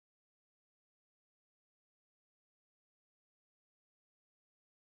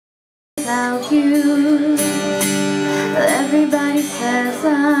without you. Everybody says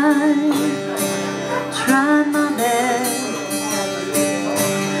I try my best,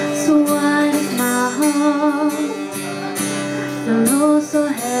 so why is my heart feel so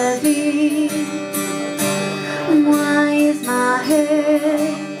heavy? Why is my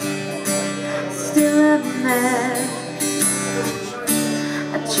head still a mess?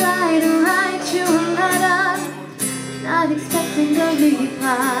 I try to write you a letter, not expecting a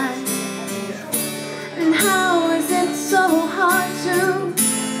reply. And how is it so hard to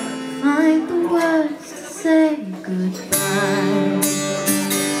find the words to say goodbye?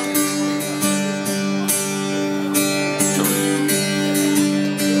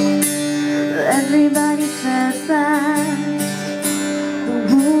 Everybody says that the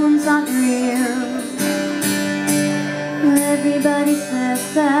wounds aren't real. Everybody says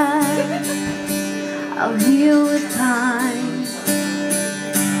that I'll heal with time.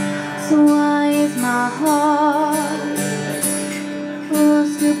 So why is my heart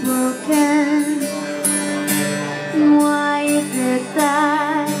still broken? Why is it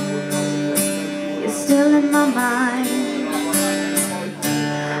that you're still in my mind?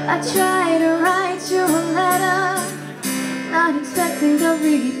 I try to write you a letter, not expecting a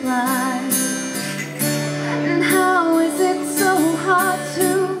reply. And how is it so hard to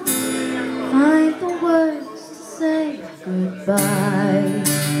find the words to say goodbye?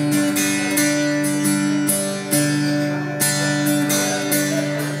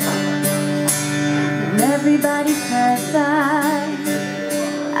 And everybody says that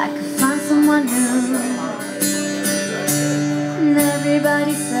I could find someone new. And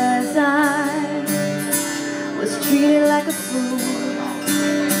everybody says I was treated like a fool.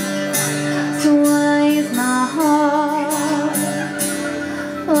 So why is my heart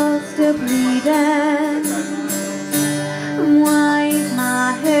still bleeding? Why is my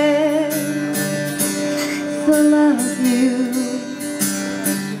head full of you?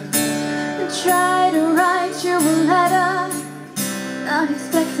 I try to write you a letter, not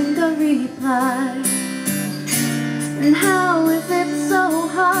expecting a reply. And how is it so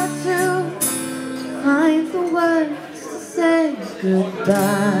hard to find the words to say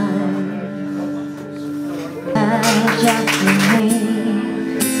goodbye? I just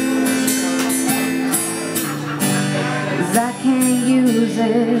remain, 'cause I can't use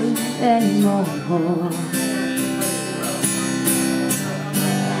it anymore.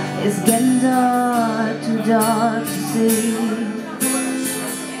 It's getting dark, too dark to see.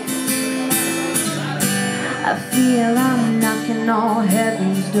 I feel I'm knocking on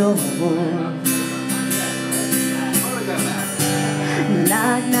heaven's door.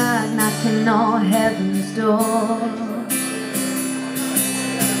 Knock, knock, knocking on heaven's door.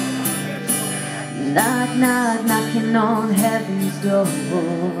 Knock, knock, knocking on heaven's door.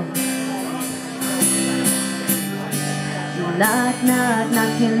 Knock, knock,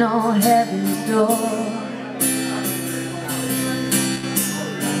 knocking on heaven's door.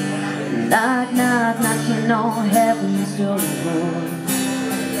 Knock, knock, knocking on heaven's door.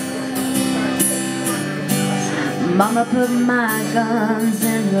 Mama put my guns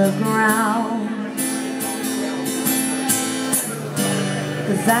in the ground,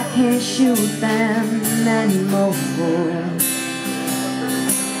 'cause I can't shoot them anymore.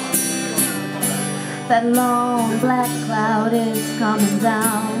 That long black cloud is coming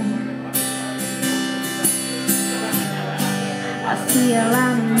down. I feel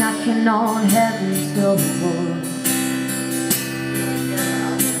I'm knocking on heaven's door.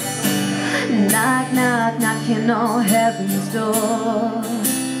 Knock, knock, knocking on heaven's door.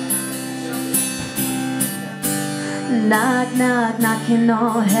 Knock, knock, knocking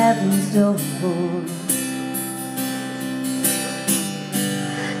on heaven's door.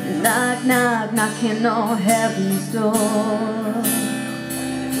 Knock, knock, knocking on heaven's door.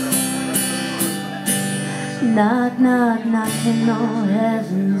 Knock, knock, knocking on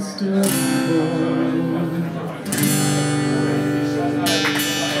heaven's door.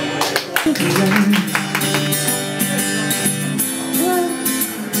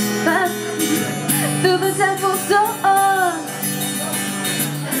 Through the devil's door,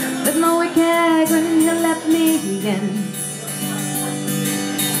 with my wicked grin, you let me in.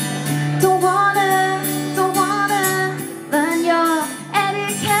 Don't wanna learn your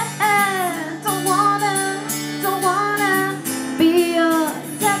etiquette. Don't wanna be your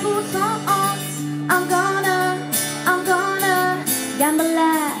devil's son. I'm gonna gamble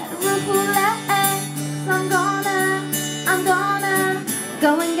at roulette. I'm gonna go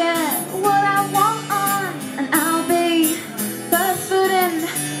and get what I want, and I'll be first foot in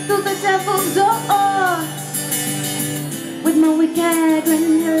through the devil's door. With my wicked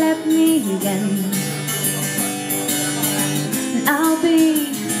grin, he left me again. And I'll be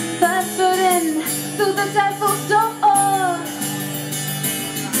first foot in through the devil's door.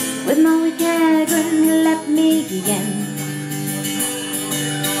 With my wicked grin, he left me again.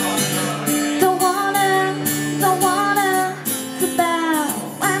 Don't wanna to bow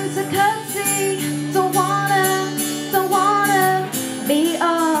and to curtsy. Don't wanna be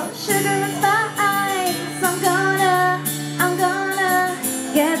all sugar and spice. I'm gonna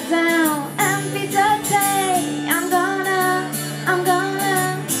get down and be dirty. I'm gonna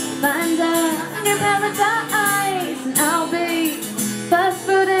find a new paradise, and I'll be first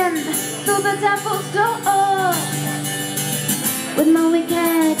foot in through the devil's door. With my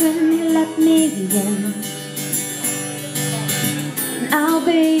wicked grin, he left me again. And I'll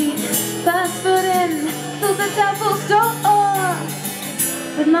be first foot in through the devil's door.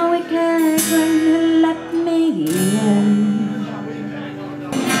 With my wicked grin, he left me again.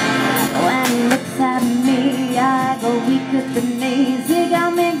 When he looks at me, I go weak at the knees. He got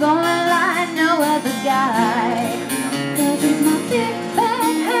me going like no other guy. 'Cause he's my big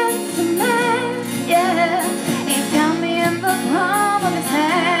bad handsome man, yeah. He's got me in the palm of his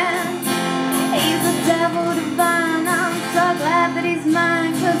hand. He's a devil divine, I'm so glad that he's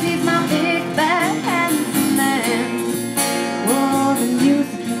mine. 'Cause he's my big bad handsome man. Oh, the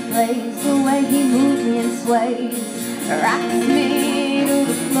music he plays, the way he moves me and sways, rocks me to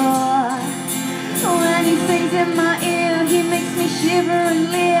the floor. When he sings in my ear, he makes me shiver and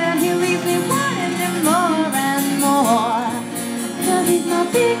leer. He leaves me wanting him more and more. 'Cause he's my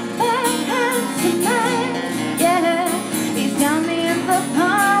big bad handsome man, yeah. He's got me in the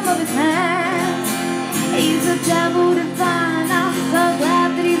palm of his hand. He's a devil divine, I'm so glad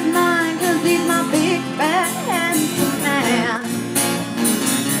that he's mine. 'Cause he's my big bad handsome man.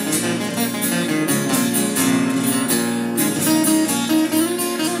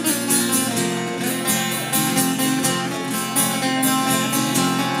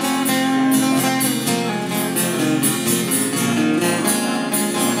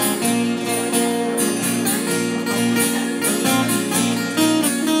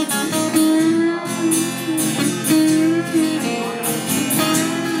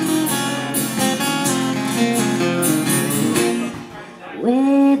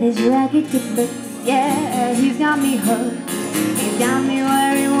 With his ragged good looks, yeah, he's got me hooked. He's got me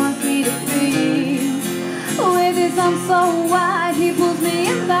where he wants me to be. With his arms so wide, he pulls me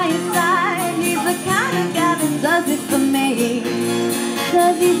in by his side. He's the kind of guy that does it for me.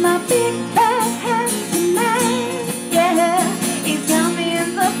 'Cause he's my big bad handsome man, yeah. He's got me in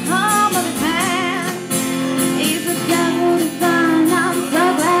the palm of his hand. He's a devil divine, I'm so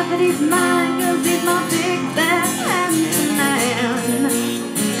glad that he's mine. 'Cause he's my big bad handsome man.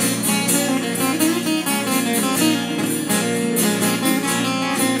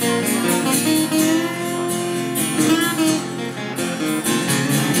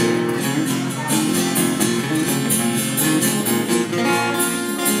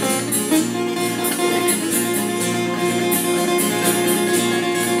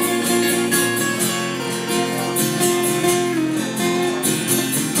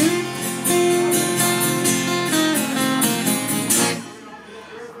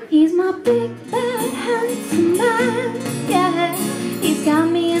 He's my big bad handsome man, yeah. He's got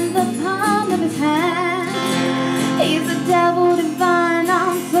me in the palm of his hand. He's a devil divine,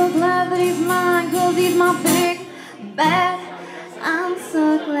 I'm so glad that he's mine. 'Cause he's my big bad, I'm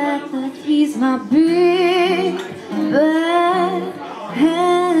so glad that he's my big bad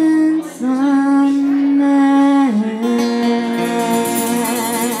handsome man.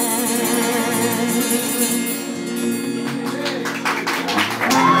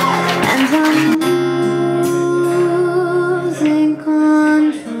 And I'm losing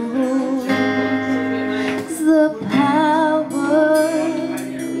control. 'Cause the power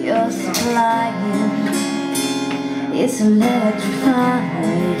you're supplying is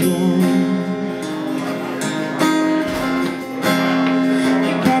electrifying.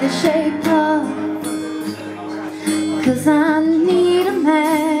 You better shape up, 'cause I need a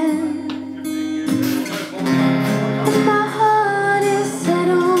man. And my heart is set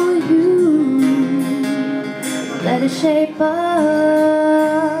on you. Better shape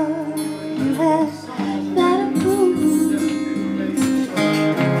up, you have better prove.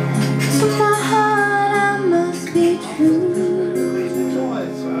 So my heart, I must be true.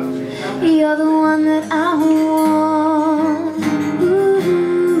 You're the one that I want. Ooh,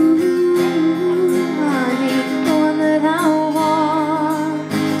 honey, the one that I want.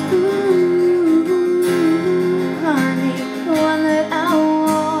 Ooh, honey, the one that I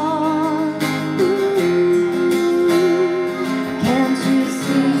want. Ooh,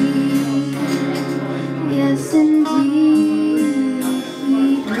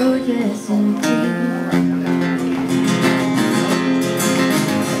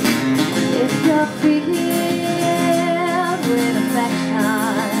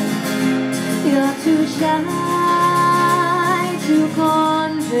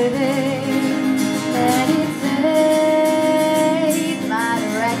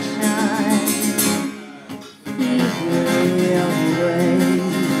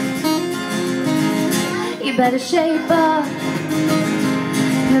 better shape up,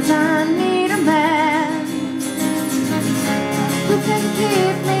 'cause I need a man who can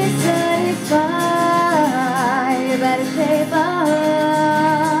keep me satisfied. You better shape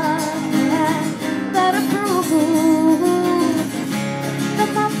up and better prove that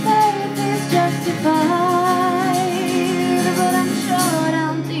my faith is justified. But I'm sure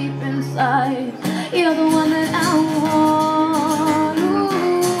down deep inside, you're the one that I want. Ooh,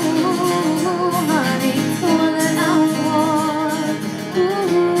 honey, the one that I want.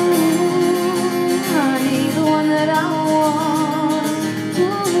 Ooh, honey, the one that I want. Ooh,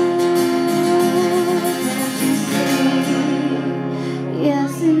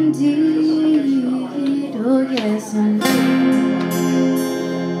 yes indeed, oh yes indeed.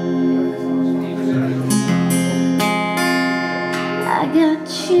 I got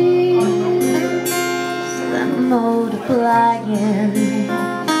chills that multiplying,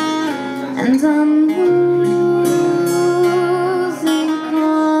 and I'm losing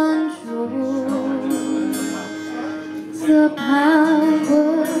control. The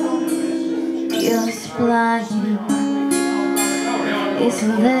power you're supplying is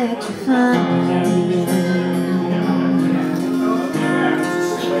electrifying.